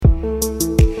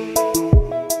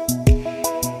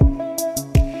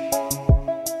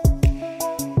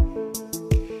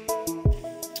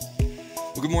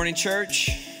morning, church.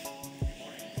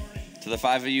 To the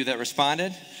 5 of you that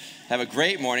responded, have a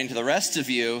great morning. To the rest of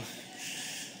you,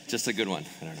 just a good one.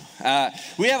 I don't know.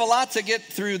 We have a lot to get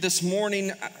through this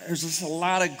morning. There's just a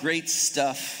lot of great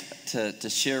stuff to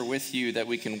share with you that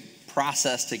we can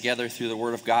process together through the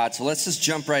Word of God. So let's just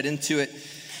jump right into it.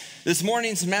 This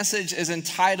morning's message is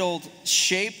entitled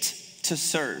Shaped to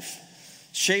Serve.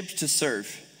 Shaped to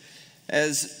Serve.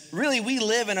 As really we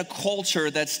live in a culture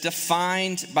that's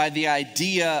defined by the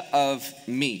idea of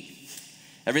me.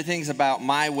 Everything's about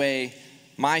my way,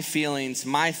 my feelings,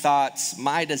 my thoughts,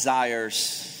 my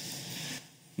desires,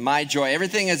 my joy.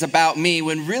 Everything is about me,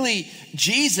 when really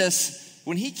Jesus,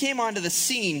 when he came onto the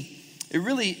scene, it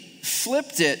really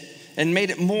flipped it and made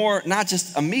it more not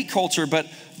just a me culture, but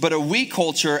a we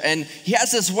culture. And he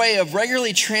has this way of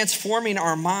regularly transforming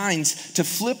our minds to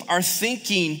flip our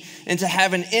thinking and to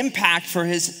have an impact for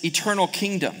his eternal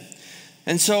kingdom.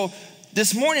 And so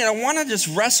this morning, I want to just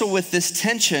wrestle with this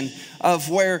tension of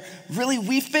where really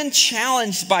we've been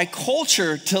challenged by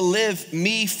culture to live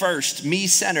me first, me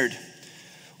centered.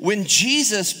 When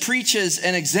Jesus preaches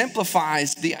and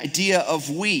exemplifies the idea of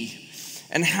we,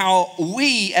 and how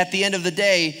we, at the end of the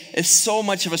day, is so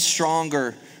much of a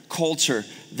stronger culture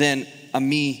than a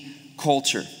me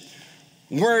culture.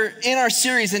 We're in our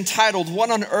series entitled,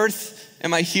 What on Earth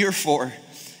Am I Here For?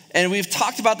 And we've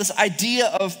talked about this idea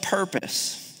of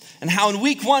purpose. And how in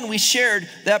week 1 we shared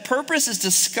that purpose is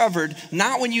discovered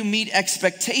not when you meet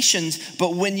expectations,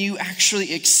 but when you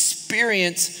actually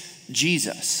experience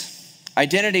Jesus.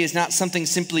 Identity is not something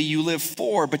simply you live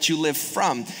for, but you live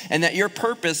from. And that your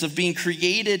purpose of being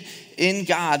created in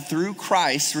God through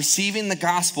Christ, receiving the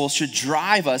gospel, should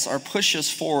drive us or push us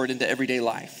forward into everyday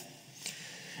life.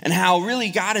 And how really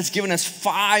God has given us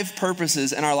 5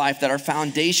 purposes in our life that are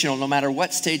foundational no matter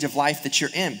what stage of life that you're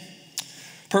in.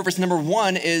 Purpose number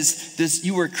 1 is this: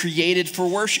 you were created for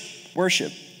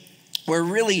worship. Where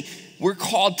really we're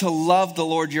called to love the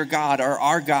Lord your God, or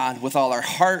our God, with all our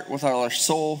heart, with all our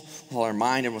soul, with all our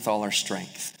mind, and with all our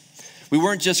strength. We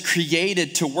weren't just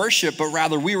created to worship, but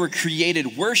rather we were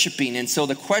created worshiping. And so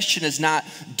the question is not,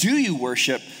 do you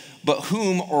worship, but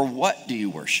whom or what do you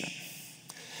worship?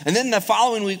 And then the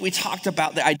following week, we talked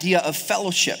about the idea of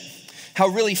fellowship. How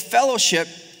really fellowship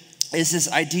is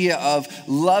this idea of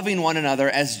loving one another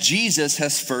as Jesus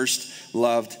has first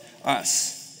loved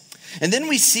us. And then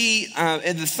we see,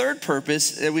 in the third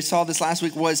purpose, we saw this last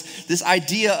week, was this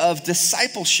idea of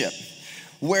discipleship,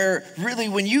 where really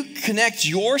when you connect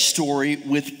your story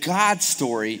with God's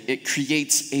story, it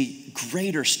creates a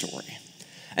greater story.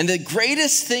 And the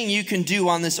greatest thing you can do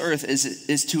on this earth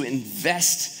is to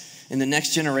invest in the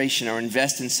next generation, or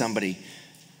invest in somebody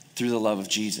through the love of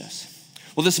Jesus.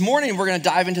 Well, this morning we're going to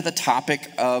dive into the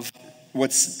topic of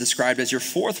what's described as your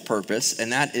fourth purpose,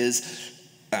 and that is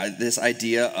this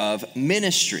idea of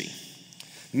ministry.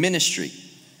 Ministry,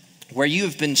 where you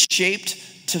have been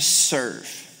shaped to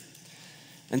serve.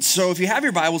 And so if you have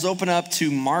your Bibles, open up to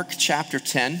Mark chapter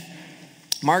 10.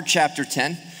 Mark chapter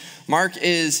 10. Mark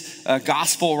is a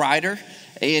gospel writer,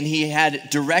 and he had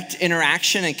direct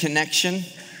interaction and connection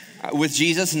with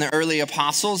Jesus and the early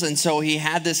apostles. And so he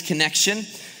had this connection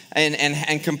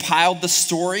and compiled the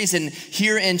stories. And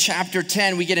here in chapter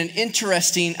 10, we get an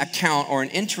interesting account, or an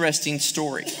interesting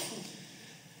story.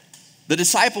 The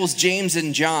disciples, James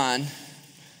and John,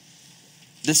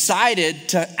 decided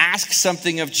to ask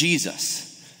something of Jesus,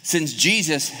 since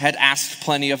Jesus had asked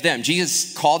plenty of them.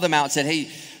 Jesus called them out and said, hey,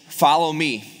 follow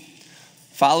me.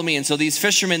 Follow me. And so these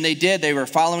fishermen, they were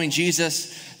following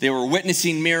Jesus. They were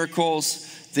witnessing miracles.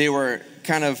 They were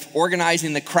kind of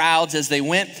organizing the crowds as they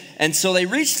went. And so they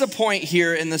reached the point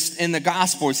here in the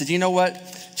gospel. He said, you know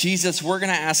what, Jesus, we're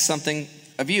going to ask something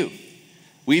of you.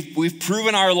 We've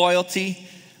proven our loyalty.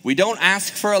 We don't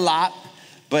ask for a lot,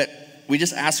 but we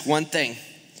just ask one thing.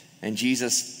 And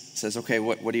Jesus says, okay,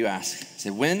 what do you ask? He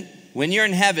said, when you're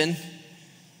in heaven,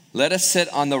 let us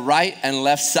sit on the right and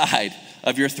left side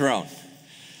of your throne.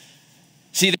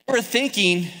 See, they were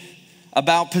thinking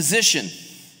about position.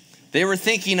 They were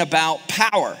thinking about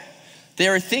power. They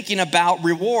were thinking about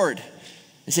reward.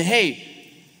 They said, hey,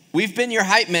 we've been your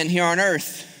hype men here on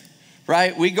earth,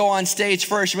 right? We go on stage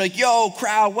first. We're like, yo,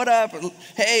 crowd, what up?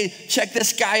 Hey, check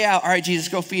this guy out. All right, Jesus,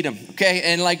 go feed him, okay?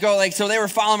 And so they were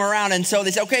following him around. And so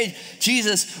they said, okay,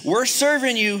 Jesus, we're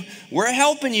serving you. We're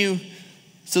helping you.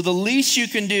 So the least you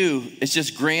can do is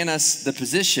just grant us the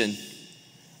position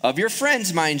of your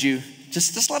friends, mind you.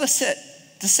 Just let us sit.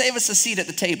 Just save us a seat at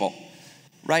the table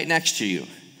right next to you,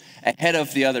 ahead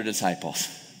of the other disciples.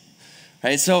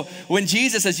 Right? So when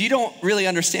Jesus says, you don't really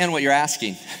understand what you're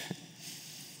asking,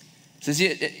 says,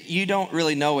 you don't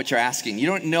really know what you're asking. You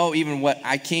don't know even what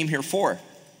I came here for.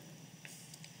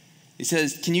 He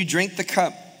says, can you drink the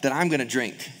cup that I'm going to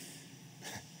drink?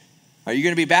 Are you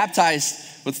going to be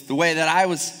baptized with the way that I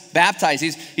was baptized?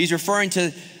 He's referring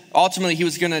to, ultimately, he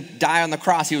was going to die on the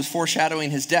cross. He was foreshadowing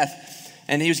his death.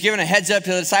 And he was giving a heads up to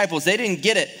the disciples. They didn't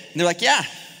get it. And they're like, yeah,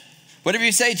 whatever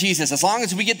you say, Jesus, as long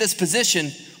as we get this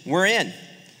position, we're in.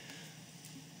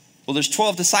 Well, there's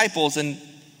 12 disciples, and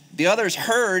the others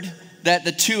heard that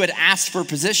the two had asked for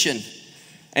position.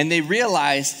 And they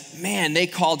realized, man, they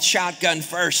called shotgun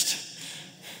first,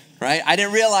 right? I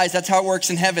didn't realize that's how it works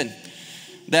in heaven.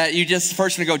 That you just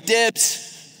first want to go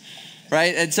dibs,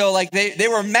 right? And so like they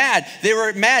were mad. They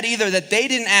were mad either that they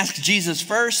didn't ask Jesus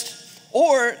first,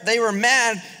 or they were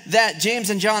mad that James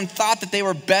and John thought that they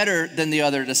were better than the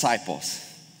other disciples.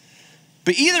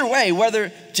 But either way, whether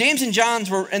James and John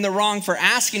were in the wrong for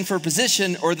asking for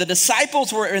position, or the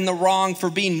disciples were in the wrong for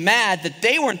being mad that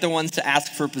they weren't the ones to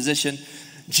ask for position,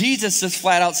 Jesus just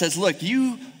flat out says, look,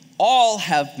 you all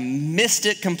have missed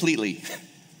it completely.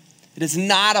 It is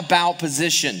not about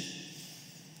position.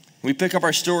 We pick up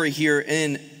our story here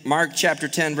in Mark chapter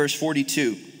 10, verse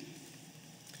 42.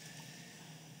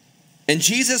 And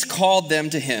Jesus called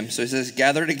them to him, so he says,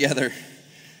 gather together,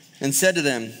 and said to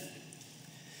them,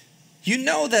 you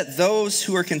know that those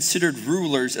who are considered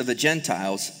rulers of the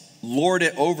Gentiles lord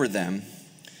it over them,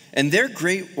 and their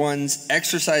great ones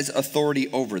exercise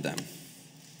authority over them.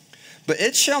 But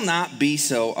it shall not be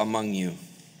so among you.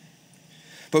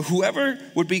 But whoever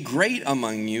would be great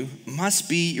among you must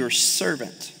be your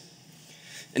servant.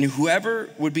 And whoever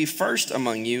would be first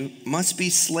among you must be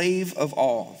slave of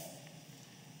all.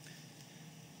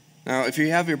 Now, if you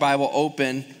have your Bible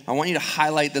open, I want you to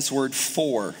highlight this word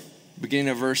for, beginning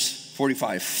of verse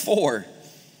 45. For,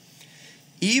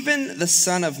 even the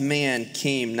Son of Man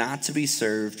came not to be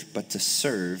served, but to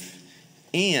serve,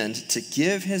 and to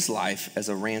give his life as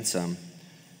a ransom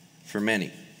for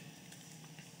many.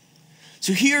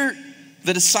 So here,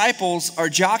 the disciples are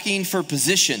jockeying for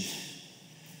position.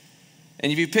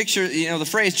 And if you picture, the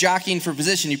phrase jockeying for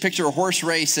position, you picture a horse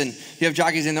race and you have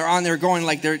jockeys and they're going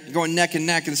like they're going neck and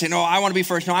neck and saying, no, I want to be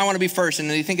first. No, I want to be first. And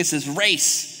they think it's this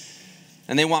race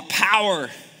and they want power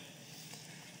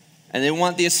and they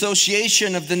want the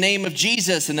association of the name of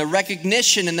Jesus and the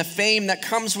recognition and the fame that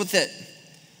comes with it.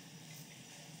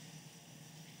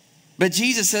 But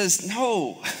Jesus says,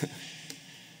 no.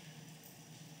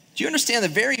 Do you understand the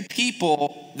very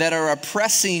people that are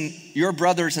oppressing your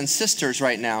brothers and sisters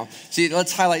right now? See,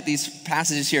 let's highlight these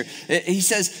passages here. He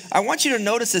says, I want you to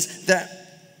notice this, that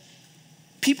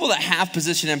people that have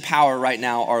position and power right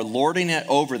now are lording it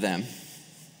over them,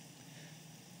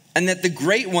 and that the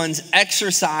great ones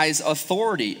exercise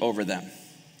authority over them.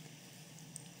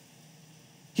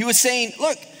 He was saying,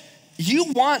 look,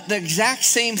 you want the exact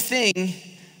same thing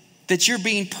that you're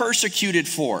being persecuted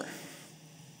for.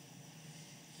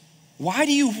 Why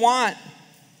do you want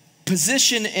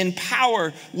position and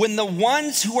power when the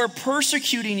ones who are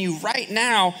persecuting you right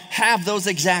now have those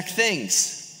exact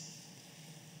things?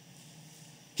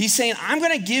 He's saying, I'm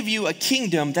going to give you a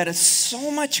kingdom that is so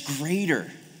much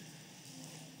greater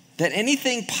than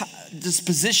anything this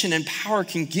position and power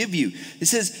can give you. It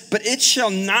says, but it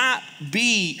shall not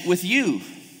be with you.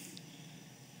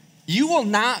 You will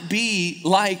not be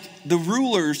like the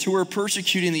rulers who are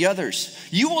persecuting the others.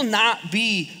 You will not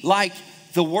be like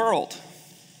the world.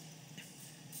 It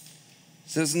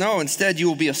says, no, instead you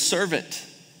will be a servant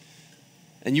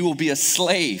and you will be a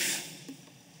slave.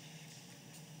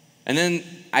 And then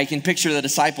I can picture the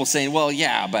disciples saying, well,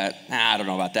 yeah, but I don't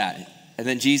know about that. And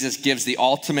then Jesus gives the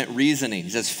ultimate reasoning. He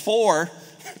says, for,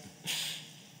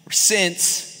 or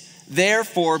since,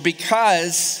 therefore,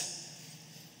 because,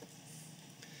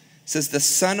 says the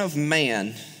Son of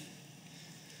Man,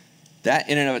 that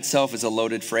in and of itself is a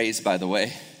loaded phrase, by the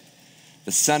way.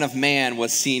 The Son of Man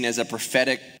was seen as a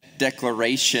prophetic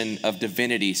declaration of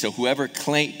divinity. So whoever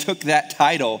took that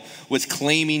title was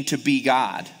claiming to be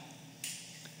God.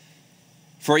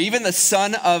 For even the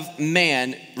Son of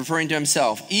Man, referring to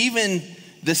himself, even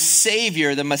the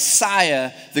Savior, the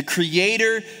Messiah, the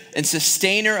creator and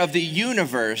sustainer of the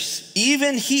universe,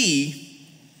 even he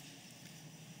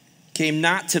came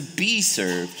not to be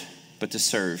served, but to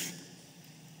serve,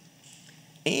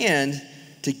 and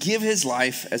to give his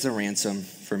life as a ransom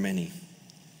for many.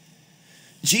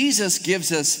 Jesus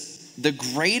gives us the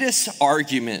greatest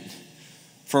argument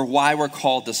for why we're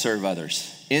called to serve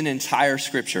others in entire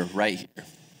scripture right here.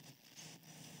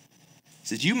 He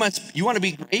says, you want to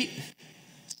be great?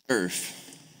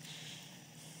 Serve.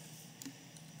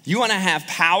 You want to have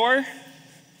power?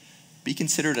 Be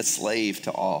considered a slave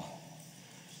to all.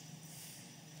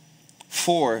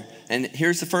 For, and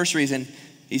here's the first reason,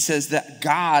 he says that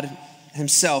God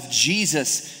himself,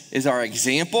 Jesus is our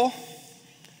example.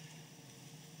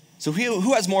 So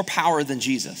who has more power than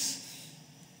Jesus?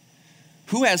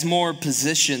 Who has more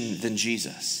position than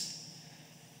Jesus?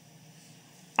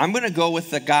 I'm going to go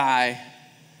with the guy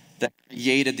that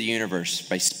created the universe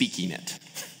by speaking it.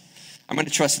 I'm going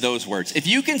to trust those words. If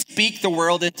you can speak the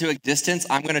world into existence,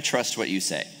 I'm going to trust what you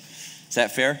say. Is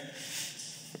that fair?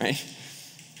 Right?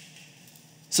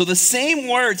 So the same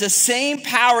words, the same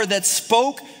power that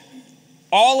spoke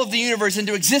all of the universe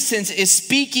into existence is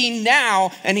speaking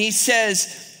now, and he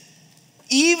says,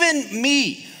 even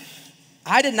me,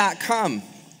 I did not come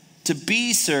to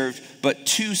be served, but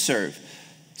to serve.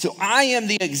 So I am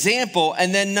the example.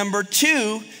 And then number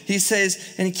 2, he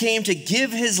says, and he came to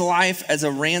give his life as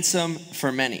a ransom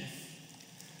for many.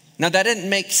 Now that didn't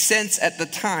make sense at the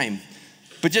time,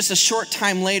 but just a short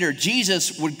time later,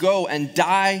 Jesus would go and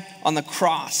die on the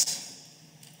cross.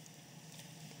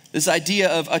 This idea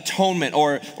of atonement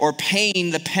or paying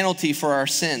the penalty for our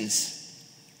sins.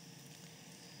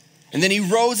 And then he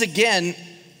rose again.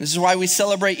 This is why we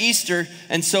celebrate Easter.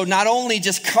 And so not only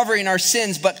just covering our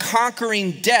sins, but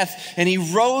conquering death. And he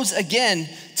rose again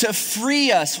to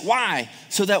free us. Why?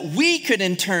 So that we could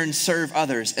in turn serve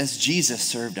others as Jesus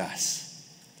served us.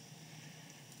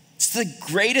 It's the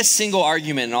greatest single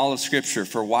argument in all of Scripture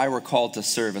for why we're called to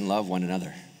serve and love one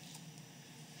another.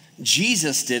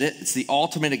 Jesus did it. It's the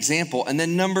ultimate example. And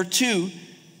then number 2,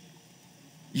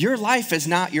 your life is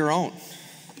not your own.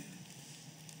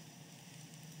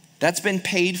 That's been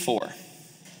paid for. Have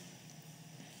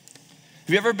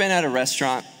you ever been at a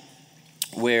restaurant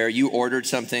where you ordered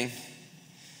something,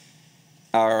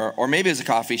 or maybe it's a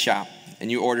coffee shop, and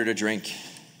you ordered a drink,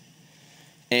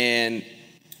 and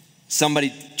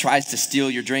somebody tries to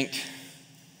steal your drink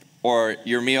or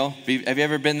your meal? Have you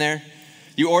ever been there?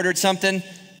 You ordered something,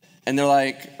 and they're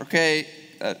like, okay,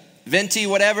 venti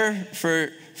whatever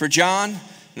for John, and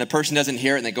the person doesn't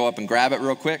hear it, and they go up and grab it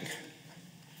real quick.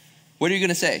 What are you going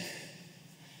to say?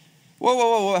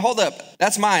 Whoa, hold up.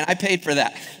 That's mine. I paid for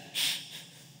that.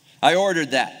 I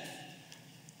ordered that.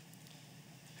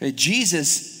 Okay,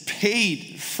 Jesus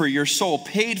paid for your soul,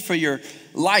 paid for your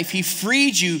life. He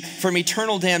freed you from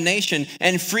eternal damnation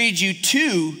and freed you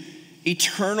to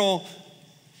eternal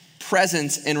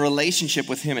presence and relationship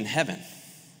with him in heaven.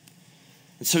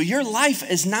 And so your life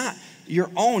is not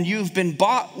your own. You've been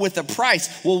bought with a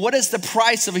price. Well, what is the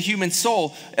price of a human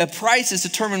soul? A price is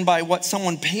determined by what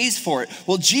someone pays for it.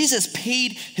 Well, Jesus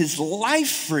paid his life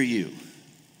for you.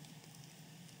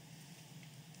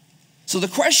 So the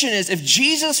question is, if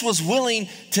Jesus was willing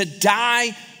to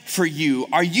die for you,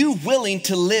 are you willing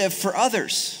to live for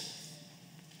others?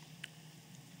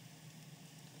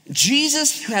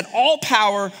 Jesus had all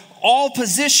power, all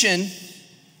position,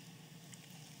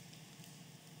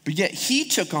 but yet he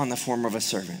took on the form of a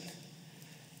servant.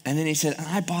 And then he said,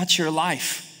 I bought your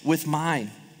life with mine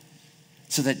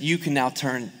so that you can now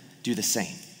do the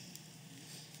same.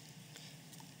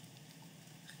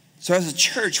 So as a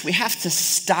church, we have to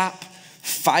stop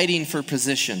fighting for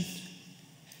position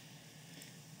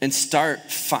and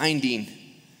start finding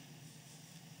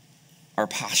our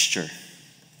posture.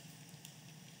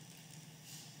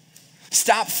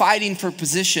 Stop fighting for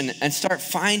position and start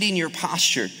finding your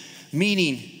posture.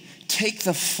 Meaning, take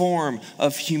the form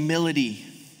of humility,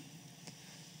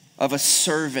 of a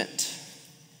servant,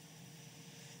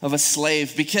 of a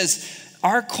slave. Because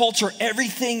our culture,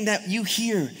 everything that you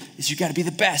hear is you got to be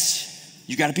the best.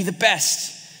 You got to be the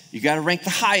best. You got to rank the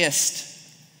highest.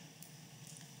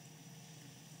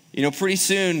 You know, pretty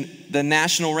soon the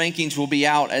national rankings will be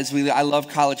out. I love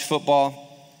college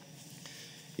football.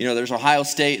 You know, there's Ohio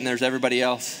State and there's everybody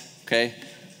else. Okay.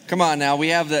 Come on now, we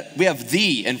have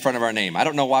the in front of our name. I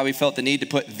don't know why we felt the need to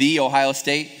put the Ohio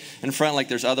State in front like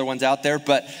there's other ones out there.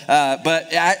 But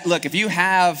look, if you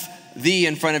have the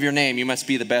in front of your name, you must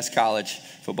be the best college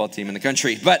football team in the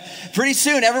country. But pretty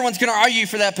soon, everyone's going to argue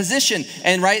for that position,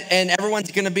 and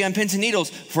everyone's going to be on pins and needles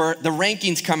for the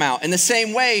rankings come out. In the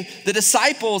same way, the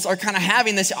disciples are kind of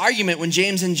having this argument when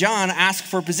James and John ask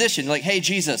for position. Like, hey,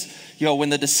 Jesus, when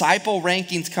the disciple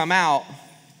rankings come out,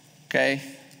 okay,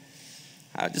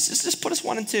 just put us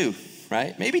 1 and 2,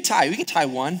 right? Maybe tie. We can tie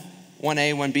 1A,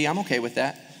 1B. I'm okay with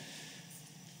that.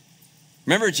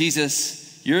 Remember,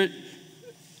 Jesus,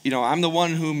 I'm the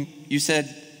one whom you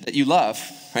said that you love,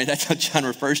 right? That's how John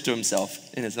refers to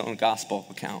himself in his own gospel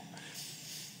account.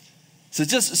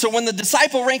 So when the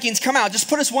disciple rankings come out, just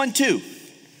put us 1, 2.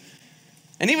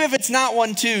 And even if it's not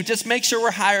 1, 2, just make sure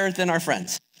we're higher than our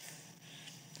friends.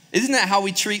 Isn't that how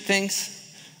we treat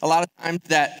things? A lot of times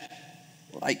that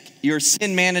like your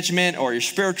sin management or your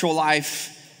spiritual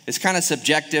life is kind of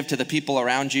subjective to the people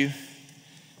around you.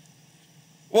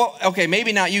 Well, okay,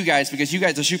 maybe not you guys because you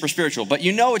guys are super spiritual, but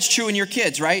you know it's true in your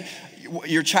kids, right?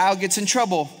 Your child gets in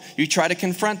trouble. You try to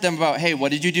confront them about, hey,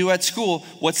 what did you do at school?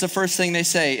 What's the first thing they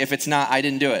say if it's not, I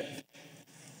didn't do it?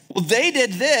 Well, they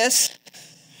did this.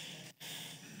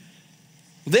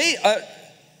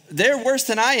 They're worse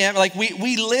than I am. Like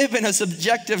we live in a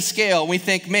subjective scale. We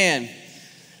think, man,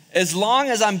 as long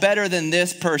as I'm better than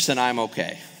this person, I'm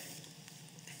okay.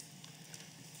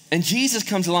 And Jesus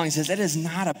comes along and says, it is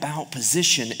not about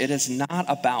position. It is not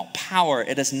about power.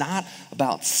 It is not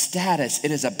about status.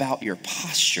 It is about your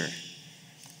posture.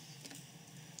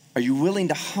 Are you willing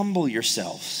to humble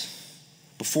yourselves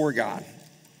before God?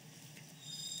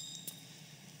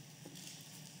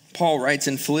 Paul writes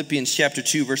in Philippians chapter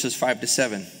 2, verses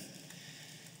 5-7.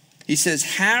 He says,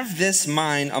 have this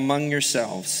mind among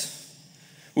yourselves,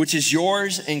 which is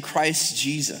yours in Christ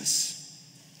Jesus,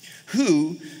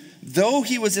 who, though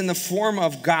he was in the form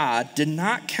of God, did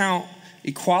not count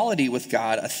equality with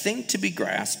God a thing to be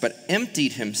grasped, but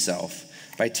emptied himself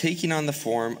by taking on the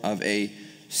form of a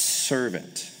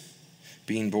servant,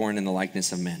 being born in the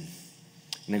likeness of men.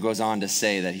 And it goes on to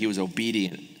say that he was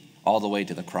obedient all the way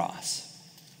to the cross.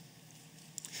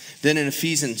 Then in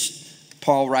Ephesians,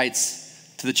 Paul writes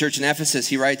to the church in Ephesus,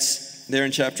 he writes there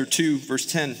in chapter 2, verse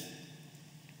 10.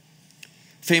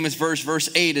 Famous verse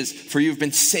 8 is, for you've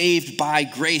been saved by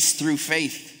grace through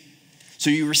faith. So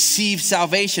you receive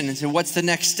salvation. And so what's the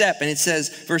next step? And it says,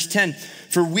 verse 10,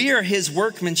 for we are his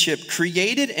workmanship,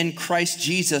 created in Christ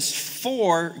Jesus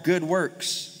for good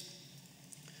works,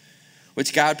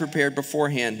 which God prepared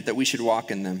beforehand that we should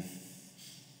walk in them.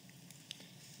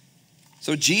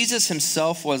 So Jesus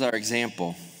himself was our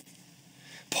example.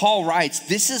 Paul writes,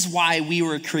 this is why we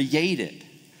were created,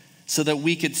 so that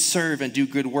we could serve and do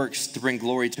good works to bring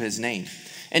glory to his name.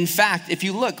 In fact, if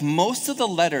you look, most of the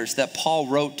letters that Paul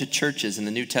wrote to churches in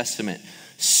the New Testament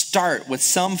start with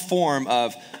some form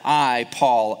of, I,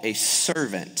 Paul, a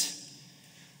servant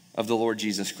of the Lord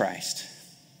Jesus Christ.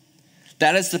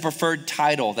 That is the preferred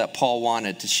title that Paul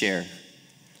wanted to share.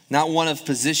 Not one of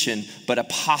position, but a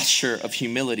posture of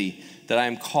humility that I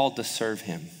am called to serve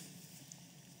him.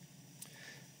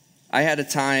 I had a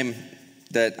time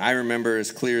that I remember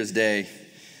as clear as day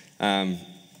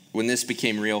when this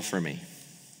became real for me.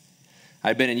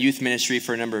 I'd been in youth ministry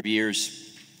for a number of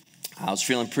years. I was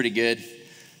feeling pretty good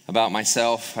about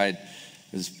myself. I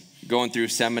was going through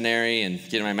seminary and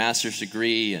getting my master's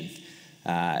degree, and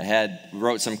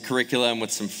wrote some curriculum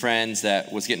with some friends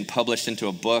that was getting published into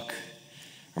a book.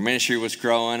 Our ministry was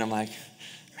growing. I'm like,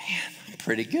 man, I'm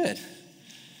pretty good.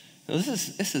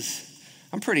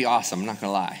 I'm pretty awesome, I'm not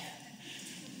gonna lie.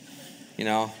 You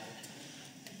know,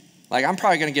 like I'm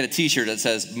probably gonna get a t-shirt that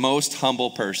says most humble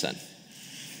person.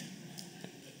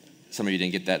 Some of you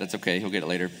didn't get that, that's okay, he'll get it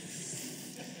later.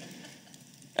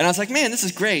 And I was like, man, this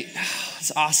is great,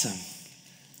 it's awesome.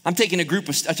 I took a group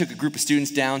of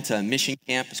students down to a mission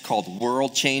camp. It's called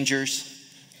World Changers.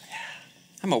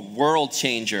 I'm a world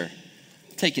changer.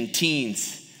 I'm taking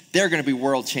teens, they're gonna be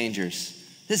world changers.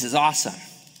 This is awesome.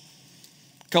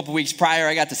 A couple weeks prior,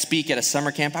 I got to speak at a summer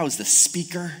camp. I was the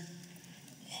speaker.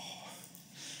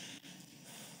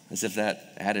 As if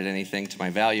that added anything to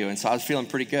my value. And so I was feeling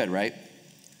pretty good, right?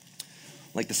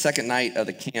 Like the second night of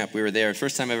the camp, we were there.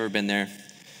 First time I've ever been there.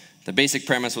 The basic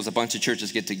premise was a bunch of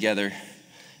churches get together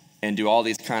and do all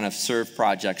these kind of serve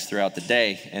projects throughout the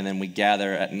day. And then we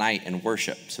gather at night and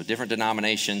worship. So different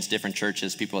denominations, different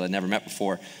churches, people that never met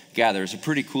before gather. It's a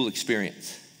pretty cool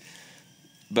experience.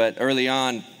 But early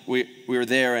on, we were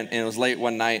there, and it was late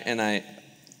one night, and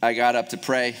I got up to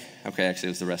pray. Okay, actually,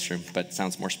 it was the restroom, but it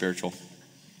sounds more spiritual.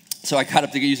 So I got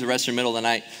up to use the restroom in the middle of the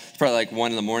night. It's probably like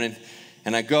 1 a.m,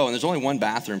 and I go, and there's only one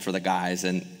bathroom for the guys.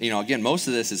 And, you know, again, most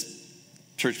of this is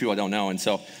church people I don't know. And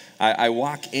so I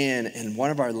walk in, and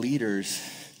one of our leaders,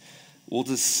 we'll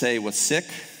just say was sick.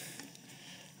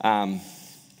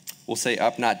 We'll say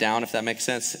up, not down, if that makes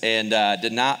sense, and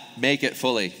did not make it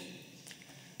fully.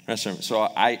 Restroom. So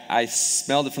I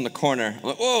smelled it from the corner. I'm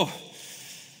like, whoa.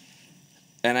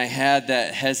 And I had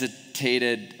that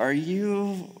hesitated, are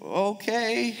you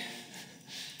okay?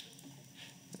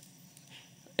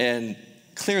 And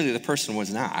clearly the person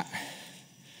was not.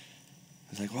 I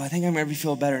was like, well, I think I'm going to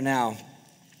feel better now.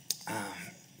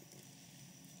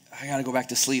 I got to go back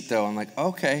to sleep, though. I'm like,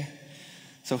 okay.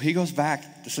 So he goes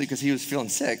back to sleep because he was feeling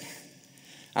sick.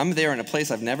 I'm there in a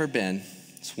place I've never been.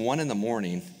 It's 1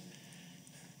 a.m.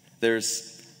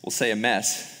 There's, we'll say, a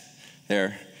mess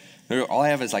there. All I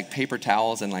have is like paper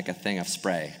towels and like a thing of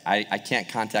spray. I can't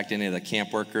contact any of the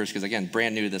camp workers because, again,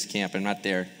 brand new to this camp, I'm not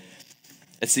there.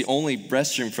 It's the only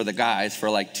restroom for the guys, for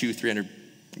like 200-300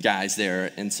 guys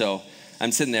there. And so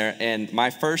I'm sitting there, and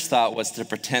my first thought was to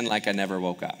pretend like I never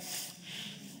woke up.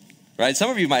 Right?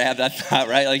 Some of you might have that thought,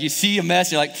 right? Like you see a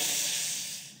mess, you're like,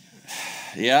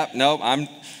 yeah, nope,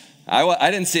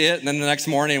 I didn't see it. And then the next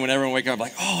morning when everyone wakes up, I'm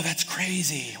like, oh, that's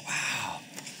crazy. Wow.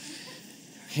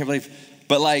 I can't believe.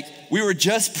 But like, we were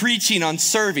just preaching on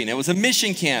serving. It was a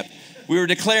mission camp. We were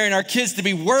declaring our kids to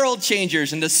be world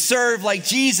changers and to serve like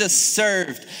Jesus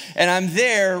served. And I'm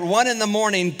there 1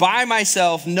 a.m. by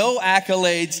myself, no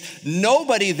accolades,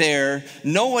 nobody there.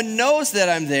 No one knows that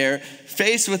I'm there,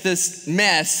 faced with this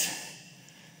mess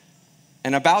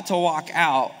and about to walk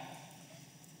out.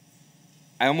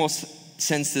 I almost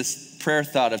sense this prayer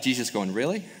thought of Jesus going,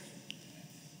 really?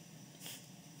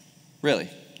 Really?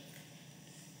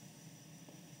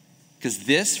 Because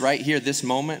this right here, this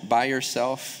moment by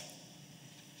yourself,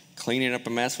 cleaning up a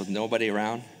mess with nobody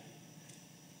around,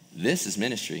 this is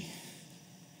ministry.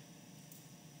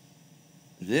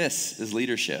 This is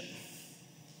leadership.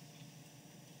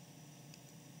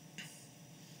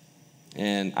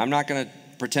 And I'm not going to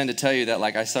pretend to tell you that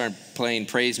like I started playing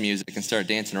praise music and started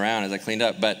dancing around as I cleaned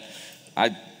up, but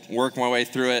I worked my way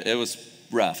through it. It was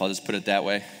rough. I'll just put it that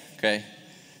way, okay?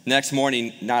 Next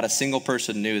morning, not a single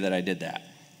person knew that I did that.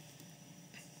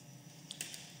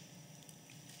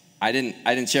 I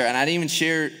didn't share, and I didn't even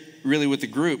share really with the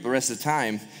group the rest of the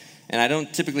time. And I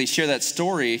don't typically share that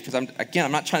story because I'm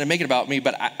not trying to make it about me,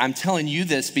 but I'm telling you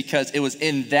this because it was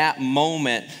in that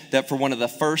moment that for one of the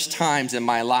first times in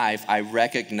my life, I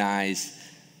recognized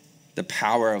the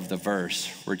power of the verse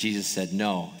where Jesus said,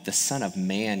 no, the Son of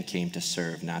Man came to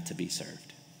serve, not to be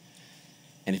served.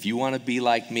 And if you want to be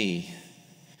like me,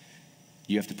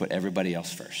 you have to put everybody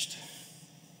else first.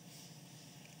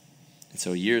 And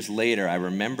so years later, I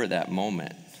remember that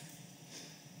moment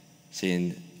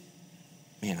saying,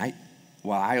 man,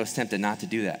 I was tempted not to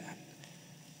do that.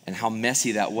 And how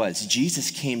messy that was. Jesus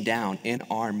came down in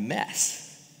our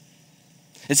mess.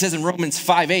 It says in Romans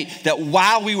 5:8 that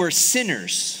while we were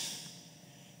sinners,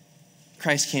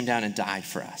 Christ came down and died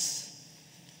for us.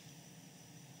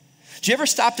 Do you ever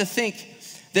stop to think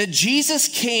that Jesus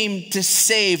came to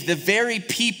save the very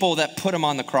people that put him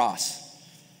on the cross?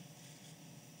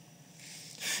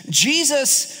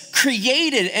 Jesus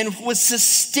created and was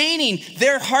sustaining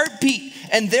their heartbeat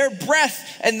and their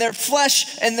breath and their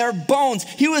flesh and their bones.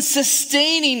 He was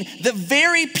sustaining the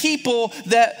very people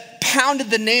that pounded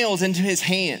the nails into his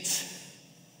hands.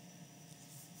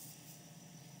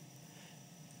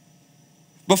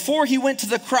 Before he went to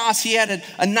the cross, he had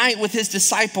a night with his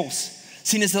disciples,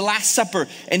 seen as the Last Supper,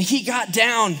 and he got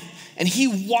down and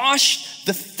he washed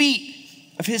the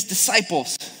feet of his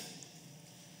disciples.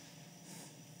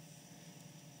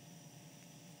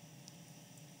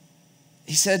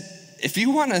 He said, if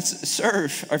you want to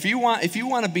serve, or if you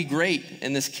want to be great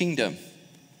in this kingdom,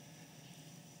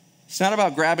 it's not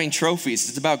about grabbing trophies,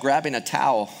 it's about grabbing a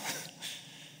towel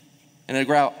and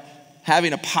about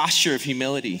having a posture of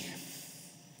humility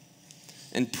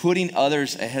and putting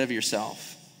others ahead of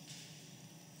yourself.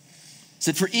 He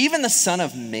said, for even the Son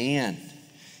of Man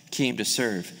came to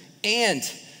serve. And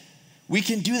we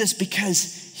can do this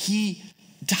because he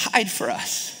died for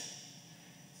us.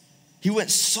 He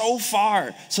went so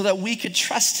far so that we could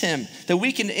trust him, that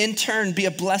we can in turn be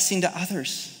a blessing to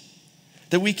others,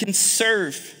 that we can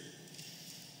serve.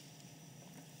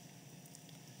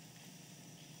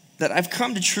 That I've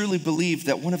come to truly believe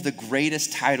that one of the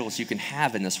greatest titles you can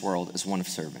have in this world is one of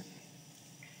servant.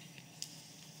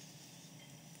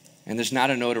 And there's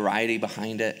not a notoriety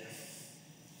behind it,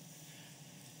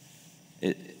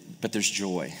 but there's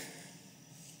joy.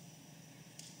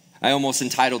 I almost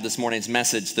entitled this morning's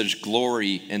message, There's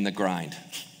Glory in the Grind.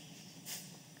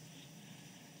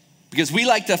 Because we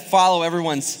like to follow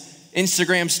everyone's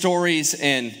Instagram stories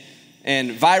and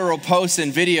viral posts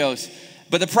and videos.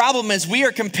 But the problem is we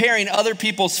are comparing other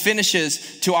people's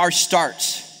finishes to our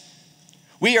starts.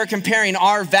 We are comparing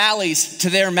our valleys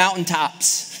to their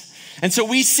mountaintops. And so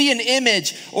we see an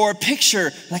image or a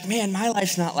picture like, man, my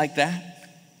life's not like that.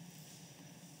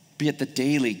 Be at the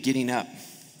daily getting up,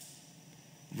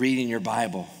 reading your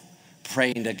Bible,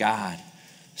 praying to God,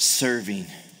 serving,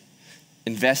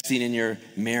 investing in your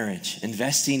marriage,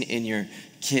 investing in your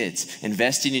kids,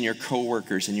 investing in your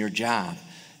coworkers and your job,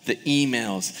 the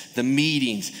emails, the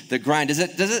meetings, the grind.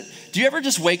 Do you ever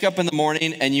just wake up in the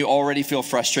morning and you already feel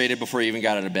frustrated before you even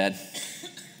got out of bed?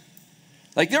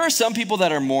 Like there are some people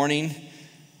that are morning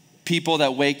people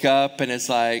that wake up and it's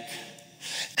like,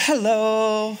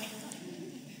 hello,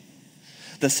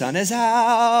 the sun is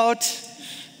out.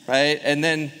 Right? And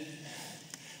then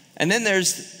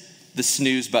there's the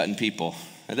snooze button people.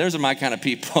 Those are my kind of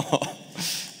people,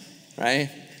 right?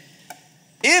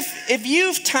 If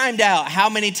you've timed out how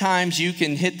many times you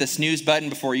can hit the snooze button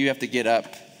before you have to get up,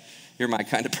 you're my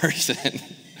kind of person,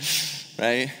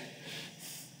 right?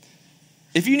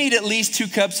 If you need at least 2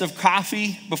 cups of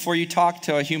coffee before you talk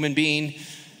to a human being,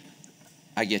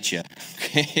 I get you,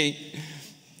 okay?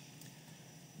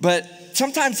 But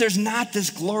sometimes there's not this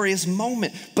glorious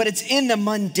moment, but it's in the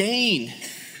mundane.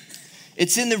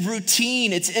 It's in the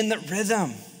routine. It's in the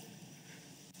rhythm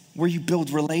where you build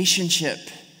relationship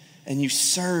and you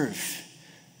serve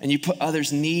and you put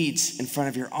others' needs in front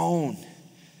of your own.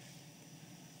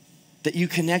 That you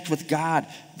connect with God,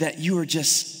 that you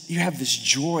have this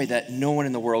joy that no one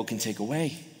in the world can take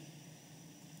away.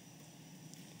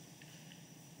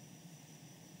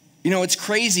 You know, it's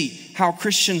crazy how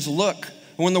Christians look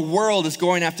when the world is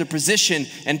going after position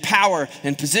and power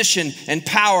and position and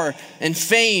power and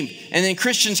fame. And then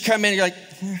Christians come in and you're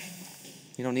like,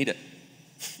 you don't need it.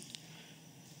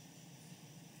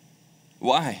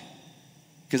 Why?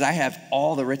 Because I have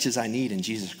all the riches I need in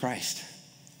Jesus Christ.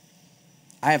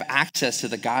 I have access to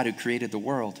the God who created the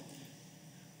world,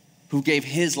 who gave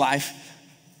his life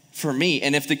for me.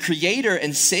 And if the creator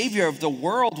and savior of the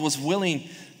world was willing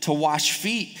to wash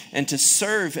feet and to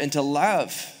serve and to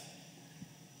love,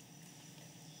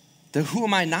 then who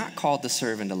am I not called to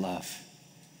serve and to love?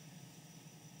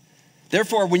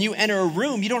 Therefore, when you enter a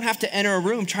room, you don't have to enter a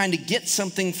room trying to get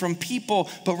something from people,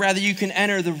 but rather you can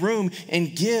enter the room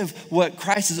and give what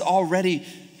Christ has already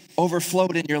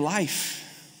overflowed in your life.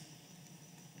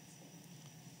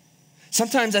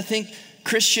 Sometimes I think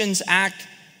Christians act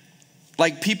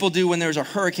like people do when there's a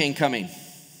hurricane coming,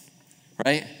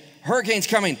 right? Hurricane's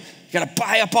coming. You got to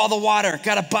buy up all the water.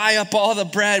 Got to buy up all the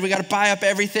bread. We got to buy up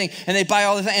everything. And they buy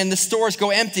all the things, and the stores go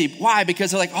empty. Why?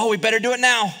 Because they're like, oh, we better do it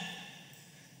now.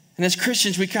 And as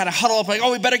Christians, we kind of huddle up like,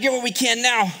 oh, we better get what we can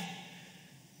now.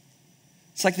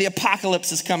 It's like the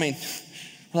apocalypse is coming.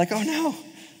 We're like, oh, no.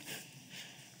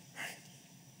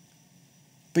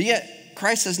 But yet,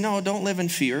 Christ says, no, don't live in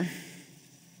fear.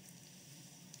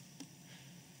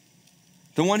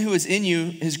 The one who is in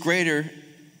you is greater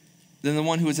than the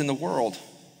one who is in the world.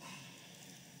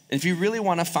 And if you really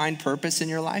want to find purpose in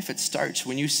your life, it starts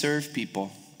when you serve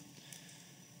people.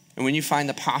 And when you find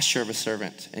the posture of a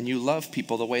servant and you love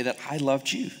people the way that I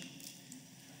loved you.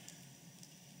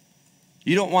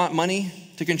 You don't want money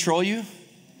to control you?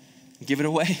 Give it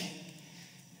away.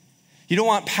 You don't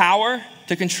want power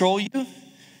to control you?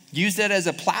 Use that as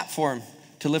a platform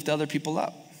to lift other people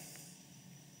up.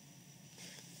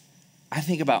 I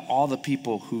think about all the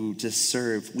people who just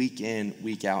serve week in,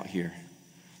 week out here,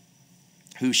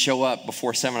 who show up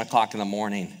before 7 o'clock in the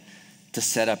morning to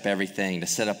set up everything, to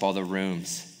set up all the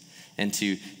rooms, and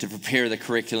to prepare the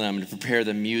curriculum, to prepare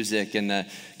the music and the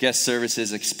guest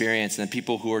services experience, and the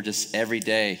people who are just every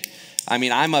day. I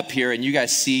mean, I'm up here and you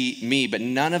guys see me, but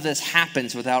none of this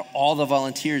happens without all the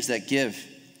volunteers that give.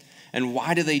 And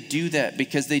why do they do that?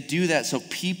 Because they do that so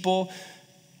people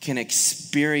can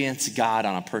experience God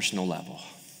on a personal level.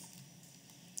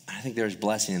 I think there's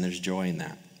blessing and there's joy in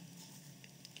that.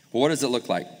 Well, what does it look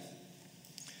like?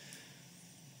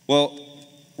 Well,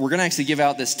 we're going to actually give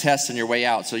out this test on your way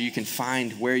out so you can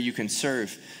find where you can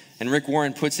serve. And Rick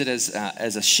Warren puts it as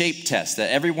a shape test, that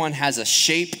everyone has a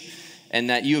shape and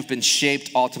that you have been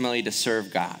shaped ultimately to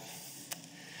serve God.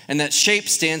 And that shape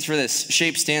stands for this.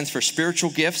 Shape stands for spiritual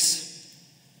gifts.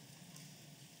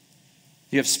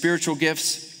 You have spiritual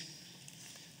gifts.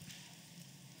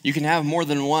 You can have more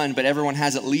than one, but everyone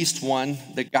has at least one,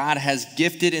 that God has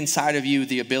gifted inside of you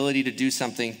the ability to do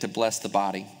something to bless the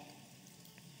body.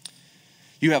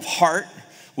 You have heart,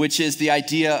 which is the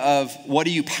idea of what are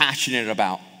you passionate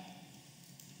about?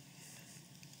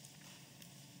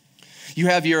 You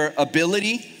have your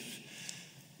ability.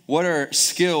 What are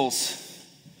skills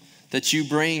that you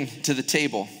bring to the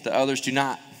table that others do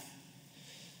not?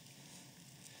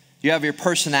 You have your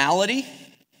personality,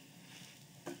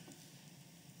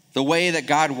 the way that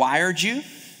God wired you.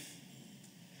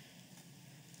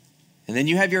 And then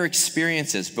you have your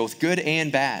experiences, both good and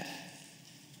bad.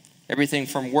 Everything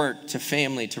from work to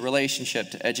family to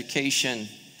relationship to education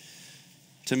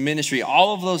to ministry.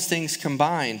 All of those things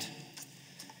combined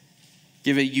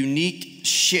give a unique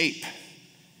shape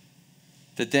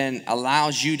that then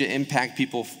allows you to impact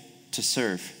people to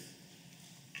serve.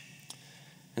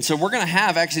 And so we're going to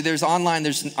have, actually there's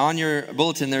on your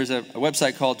bulletin, there's a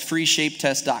website called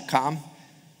freeshapetest.com.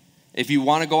 If you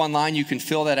want to go online, you can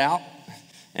fill that out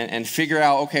and figure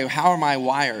out, okay, how am I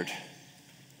wired?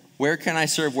 Where can I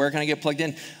serve? Where can I get plugged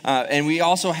in? And we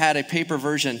also had a paper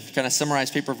version, kind of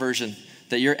summarized paper version,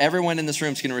 that everyone in this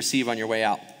room is going to receive on your way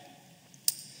out.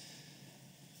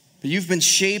 But you've been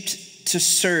shaped to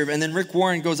serve. And then Rick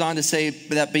Warren goes on to say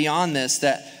that beyond this,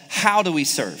 that how do we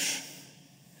serve?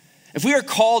 If we are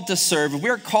called to serve, if we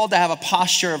are called to have a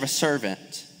posture of a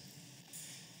servant,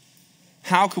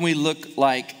 how can we look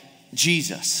like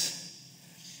Jesus?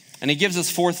 And he gives us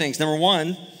 4 things. Number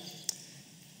 1,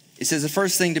 he says the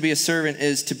first thing to be a servant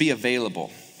is to be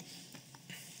available.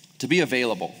 To be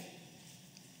available.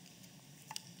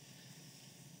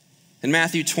 In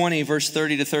Matthew 20, verse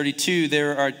 30 to 32,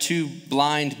 there are 2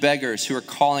 blind beggars who are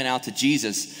calling out to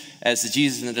Jesus as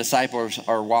Jesus and the disciples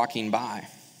are walking by.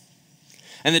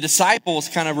 And the disciples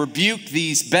kind of rebuke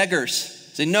these beggars,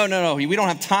 say, no, we don't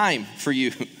have time for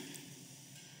you.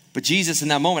 But Jesus in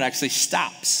that moment actually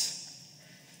stops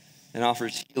and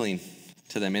offers healing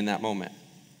to them in that moment.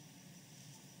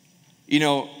 You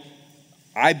know,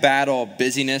 I battle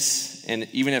busyness, and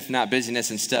even if not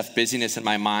busyness and stuff, busyness in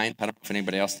my mind. I don't know if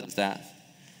anybody else does that.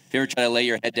 If you ever try to lay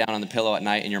your head down on the pillow at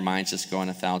night and your mind's just going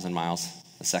 1,000 miles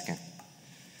a second.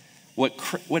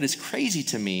 What is crazy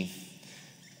to me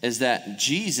is that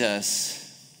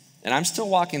Jesus, and I'm still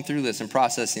walking through this and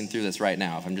processing through this right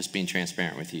now, if I'm just being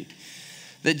transparent with you,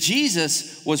 that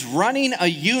Jesus was running a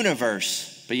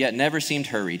universe, but yet never seemed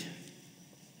hurried.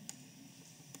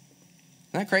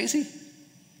 Isn't that crazy?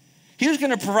 He was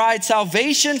going to provide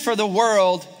salvation for the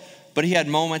world, but he had a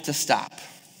moment to stop.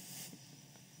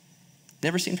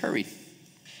 Never seemed hurried.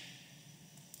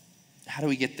 How do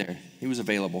we get there? He was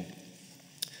available.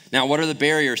 Now, what are the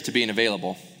barriers to being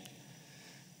available?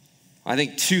 I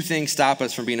think 2 things stop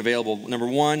us from being available. Number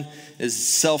 1 is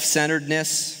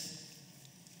self-centeredness.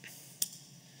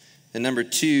 And number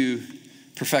 2,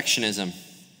 perfectionism.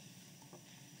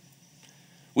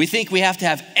 We think we have to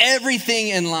have everything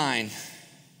in line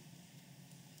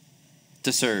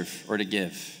to serve or to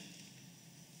give.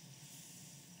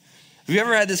 Have you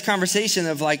ever had this conversation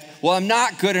of like, well, I'm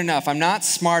not good enough. I'm not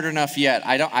smart enough yet.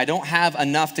 I don't have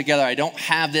enough together. I don't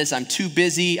have this. I'm too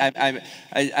busy.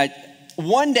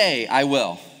 One day I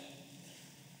will.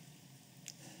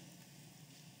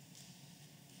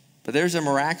 But there's a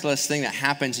miraculous thing that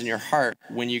happens in your heart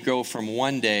when you go from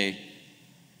one day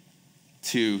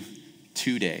to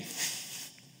 2 day.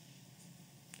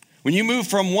 When you move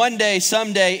from one day,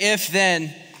 someday, if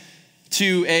then,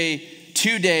 to a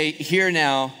 2 day, here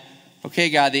now. Okay,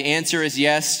 God, the answer is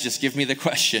yes. Just give me the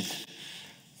question.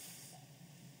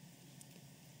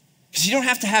 Because you don't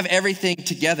have to have everything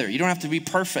together. You don't have to be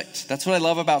perfect. That's what I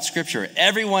love about Scripture.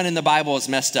 Everyone in the Bible is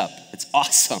messed up. It's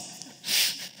awesome.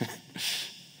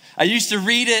 I used to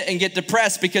read it and get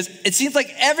depressed because it seems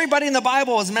like everybody in the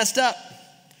Bible is messed up.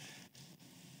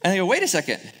 And I go, wait a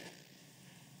second.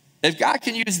 If God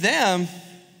can use them,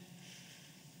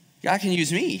 God can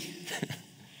use me.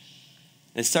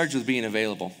 It starts with being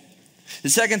available. The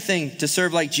second thing to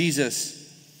serve like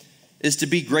Jesus is to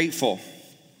be grateful.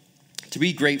 To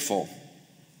be grateful.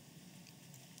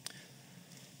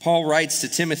 Paul writes to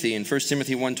Timothy in 1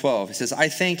 Timothy 1:12. He says, I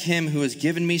thank him who has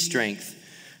given me strength,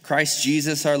 Christ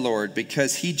Jesus our Lord,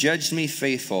 because he judged me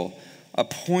faithful,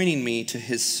 appointing me to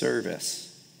his service.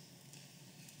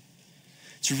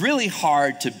 It's really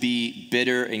hard to be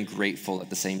bitter and grateful at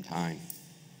the same time.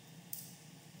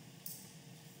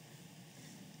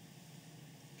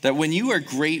 That when you are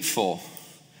grateful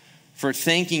for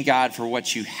thanking God for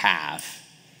what you have,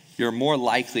 you're more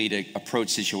likely to approach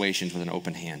situations with an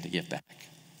open hand to give back.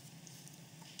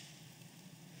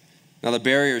 Now, the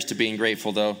barriers to being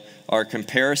grateful, though, are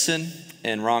comparison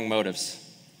and wrong motives.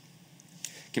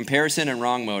 Comparison and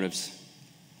wrong motives.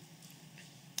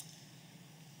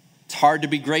 It's hard to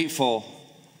be grateful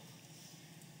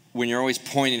when you're always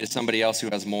pointing to somebody else who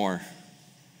has more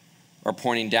or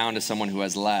pointing down to someone who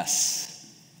has less.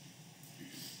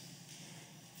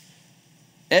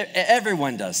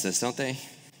 Everyone does this, don't they?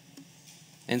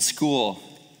 In school.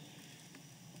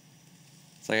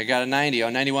 It's like, I got a 90. Oh,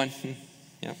 91?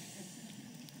 Yeah.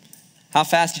 How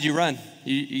fast did you run?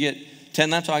 You get 10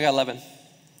 laps? Oh, I got 11.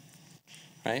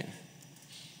 Right?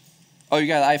 Oh, you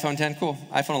got an iPhone 10? Cool.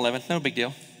 iPhone 11. No big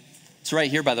deal. It's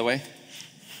right here, by the way.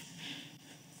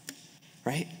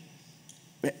 Right?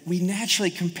 We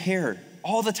naturally compare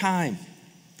all the time.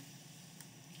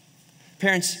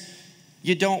 Parents,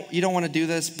 you don't want to do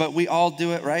this, but we all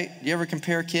do it, right? You ever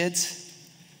compare kids?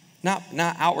 Not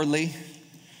outwardly,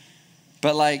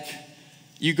 but like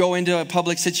you go into a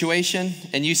public situation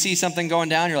and you see something going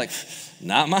down, you're like,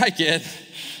 not my kid.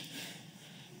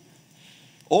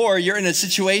 Or you're in a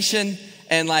situation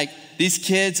and like these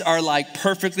kids are like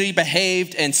perfectly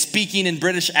behaved and speaking in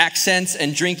British accents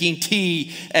and drinking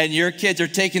tea, and your kids are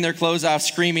taking their clothes off,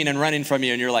 screaming and running from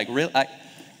you, and you're like, really?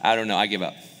 I don't know, I give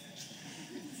up.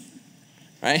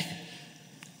 Right?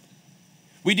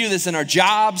 We do this in our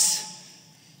jobs.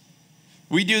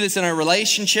 We do this in our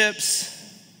relationships.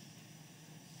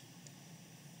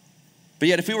 But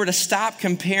yet, if we were to stop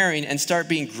comparing and start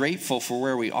being grateful for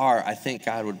where we are, I think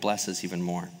God would bless us even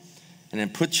more and then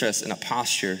put us in a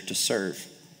posture to serve.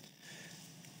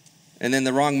 And then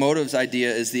the wrong motives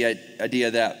idea is the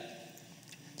idea that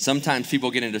sometimes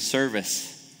people get into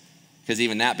service because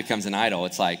even that becomes an idol.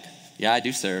 It's like, yeah, I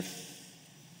do serve.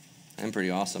 I'm pretty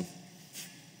awesome.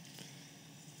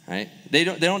 Right? They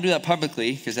don't do that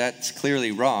publicly because that's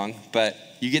clearly wrong, but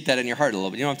you get that in your heart a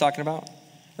little bit. You know what I'm talking about?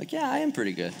 Like, yeah, I am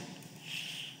pretty good.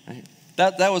 Right?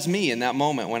 That was me in that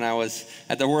moment when I was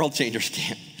at the World Changers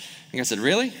camp. And I said,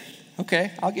 really?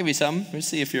 Okay, I'll give you something. We'll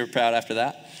see if you're proud after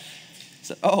that.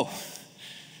 So,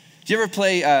 did you ever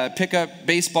play pickup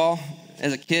baseball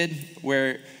as a kid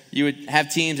where you would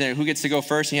have teams and who gets to go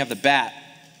first and you have the bat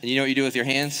and you know what you do with your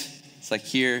hands? It's like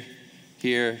here,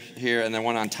 here, here, and then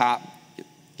one on top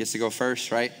gets to go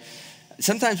first, right?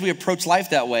 Sometimes we approach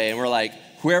life that way and we're like,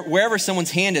 wherever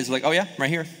someone's hand is, we're like, oh yeah, right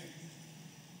here.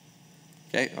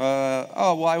 Okay,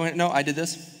 I did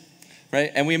this,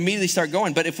 right? And we immediately start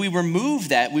going. But if we remove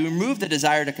that, we remove the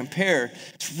desire to compare,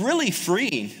 it's really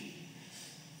freeing.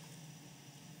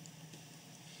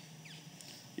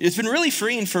 It's been really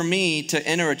freeing for me to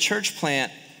enter a church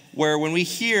plant where when we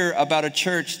hear about a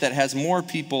church that has more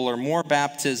people or more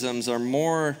baptisms or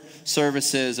more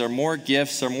services or more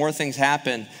gifts or more things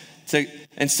happen, to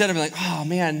instead of being like, oh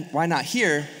man, why not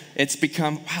here? It's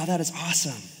become, wow, that is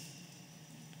awesome.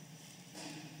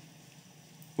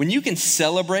 When you can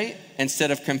celebrate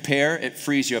instead of compare, it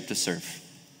frees you up to serve.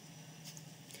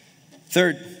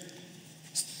 Third,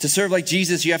 to serve like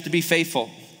Jesus, you have to be faithful.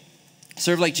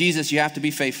 Serve like Jesus, you have to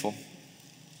be faithful.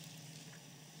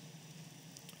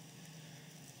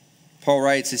 Paul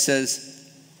writes, he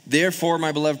says, therefore,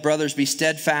 my beloved brothers, be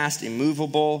steadfast,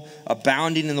 immovable,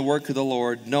 abounding in the work of the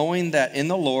Lord, knowing that in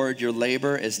the Lord your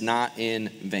labor is not in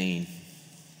vain.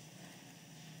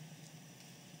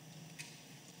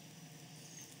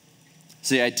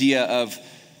 So the idea of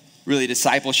really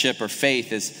discipleship or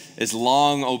faith is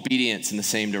long obedience in the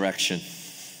same direction.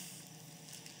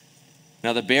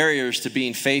 Now the barriers to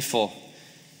being faithful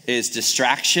is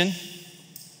distraction,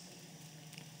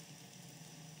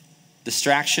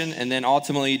 and then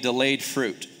ultimately delayed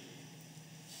fruit.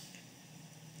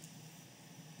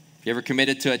 You ever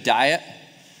committed to a diet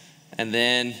and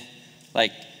then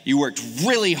like you worked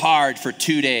really hard for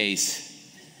 2 days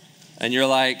and you're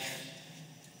like,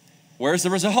 where's the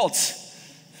results?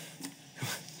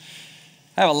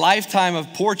 I have a lifetime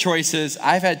of poor choices.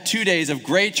 I've had 2 days of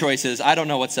great choices. I don't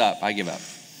know what's up. I give up,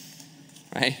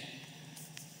 right?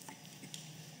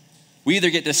 We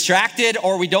either get distracted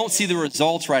or we don't see the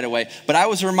results right away. But I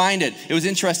was reminded, it was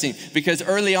interesting because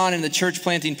early on in the church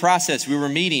planting process, we were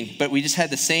meeting, but we just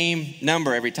had the same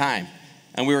number every time.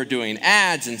 And we were doing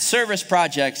ads and service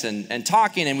projects and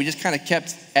talking, and we just kind of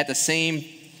kept at the same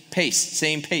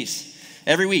pace.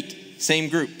 Every week, same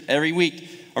group, every week.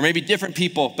 Or maybe different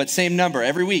people, but same number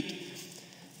every week.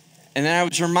 And then I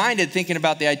was reminded, thinking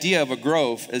about the idea of a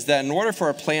grove, is that in order for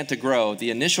a plant to grow,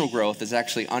 the initial growth is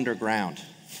actually underground.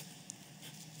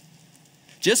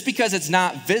 Just because it's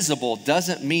not visible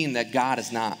doesn't mean that God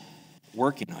is not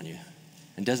working on you,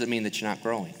 and doesn't mean that you're not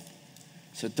growing.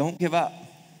 So don't give up.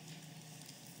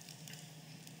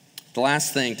 The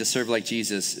last thing to serve like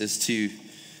Jesus is to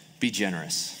be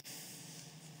generous.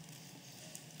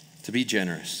 To be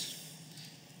generous.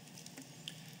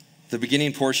 The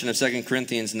beginning portion of 2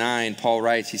 Corinthians 9, Paul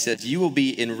writes, he says, you will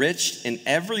be enriched in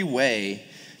every way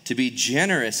to be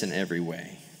generous in every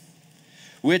way,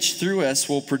 which through us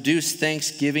will produce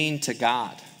thanksgiving to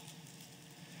God.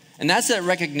 And that's that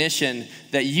recognition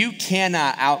that you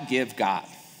cannot outgive God.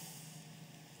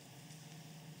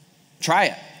 Try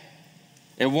it.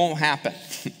 It won't happen.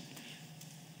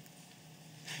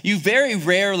 You very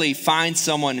rarely find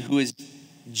someone who is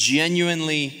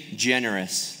genuinely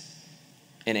generous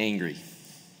and angry.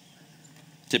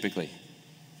 Typically.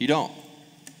 You don't.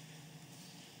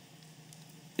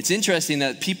 It's interesting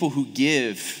that people who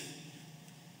give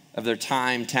of their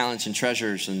time, talents, and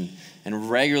treasures and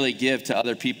regularly give to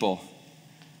other people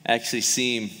actually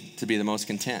seem to be the most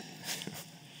content.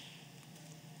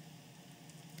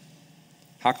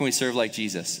 How can we serve like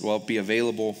Jesus? Well, be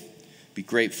available, be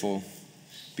grateful,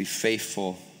 be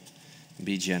faithful, and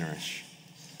be generous.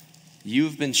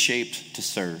 You've been shaped to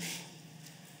serve.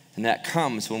 And that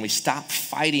comes when we stop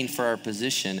fighting for our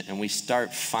position and we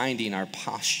start finding our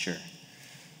posture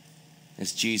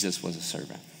as Jesus was a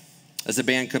servant. As the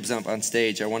band comes up on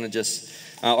stage, I want to just,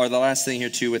 or the last thing here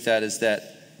too with that is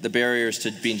that the barriers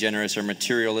to being generous are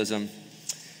materialism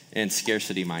and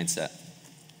scarcity mindset.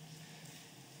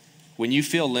 When you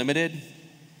feel limited,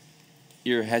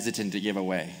 you're hesitant to give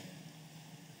away.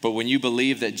 But when you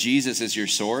believe that Jesus is your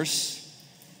source,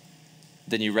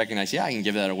 then you recognize, yeah, I can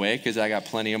give that away because I got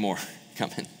plenty of more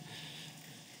coming.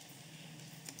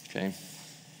 Okay?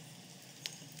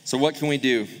 So what can we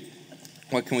do?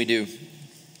 What can we do?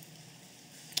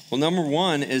 Well, number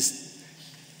one is,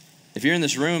 if you're in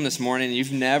this room this morning and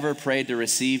you've never prayed to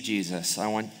receive Jesus, I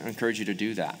encourage you to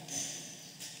do that.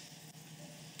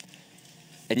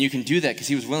 And you can do that because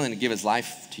he was willing to give his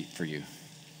life for you.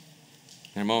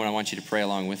 In a moment, I want you to pray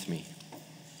along with me.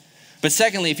 But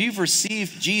secondly, if you've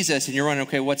received Jesus and you're wondering,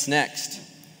 okay, what's next?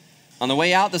 On the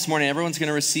way out this morning, everyone's going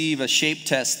to receive a shape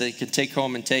test that you can take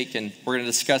home and take, and we're going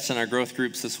to discuss in our growth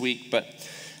groups this week. But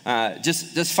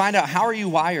just find out, how are you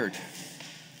wired?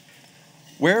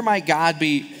 Where might God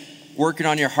be working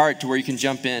on your heart to where you can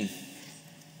jump in?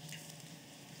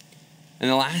 And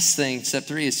the last thing, step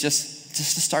 3, is just to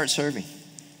start serving.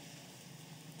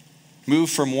 Move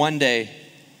from 1 day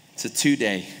to 2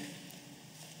 day.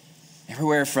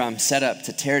 Everywhere from setup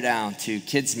to tear down to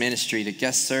kids ministry to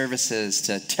guest services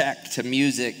to tech to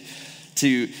music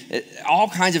to all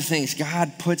kinds of things.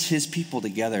 God puts his people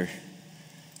together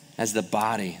as the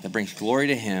body that brings glory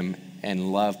to him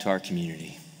and love to our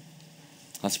community.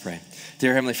 Let's pray.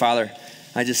 Dear Heavenly Father,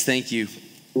 I just thank you.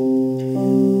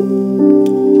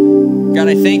 God,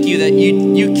 I thank you that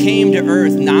you came to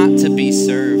earth not to be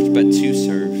served, but to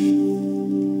serve.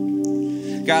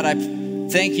 God, I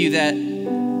thank you that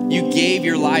you gave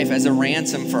your life as a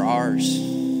ransom for ours.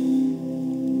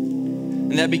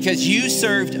 And that because you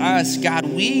served us, God,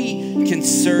 we can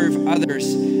serve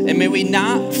others. And may we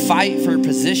not fight for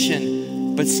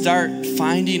position, but start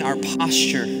finding our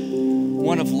posture,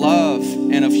 one of love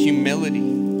and of humility.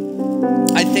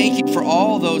 I thank you for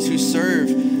all those who serve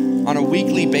on a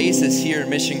weekly basis here at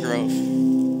Mission Grove.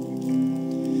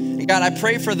 And God, I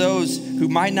pray for those who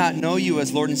might not know you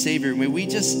as Lord and Savior. May we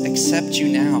just accept you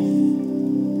now.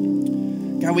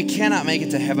 God, we cannot make it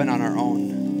to heaven on our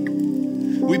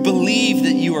own. We believe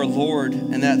that you are Lord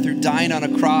and that through dying on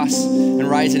a cross and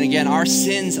rising again, our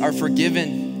sins are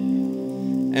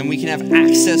forgiven and we can have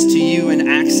access to you and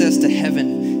access to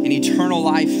heaven and eternal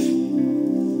life.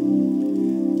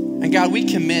 And God, we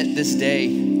commit this day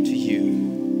to you.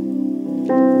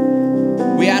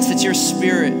 We ask that your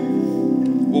Spirit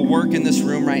will work in this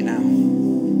room right now.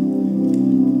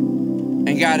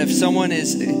 And God, if someone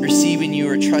is receiving you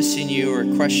or trusting you or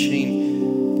questioning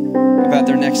about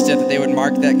their next step, that they would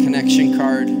mark that connection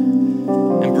card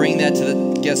and bring that to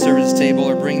the guest services table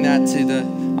or bring that to the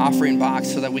offering box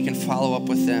so that we can follow up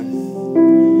with them.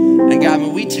 And God,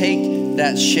 when we take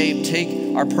that shape,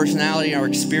 take our personality, our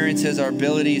experiences, our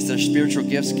abilities, our spiritual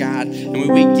gifts, God, and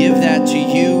when we give that to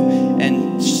you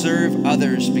and serve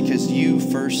others because you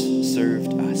first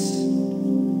served us.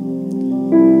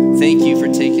 Thank you for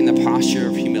taking the posture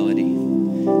of humility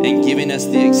and giving us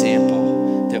the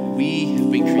example that we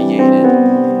have been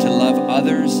created to love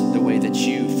others the way that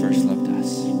you first loved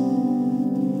us.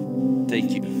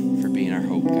 Thank you for being our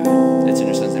hope, God.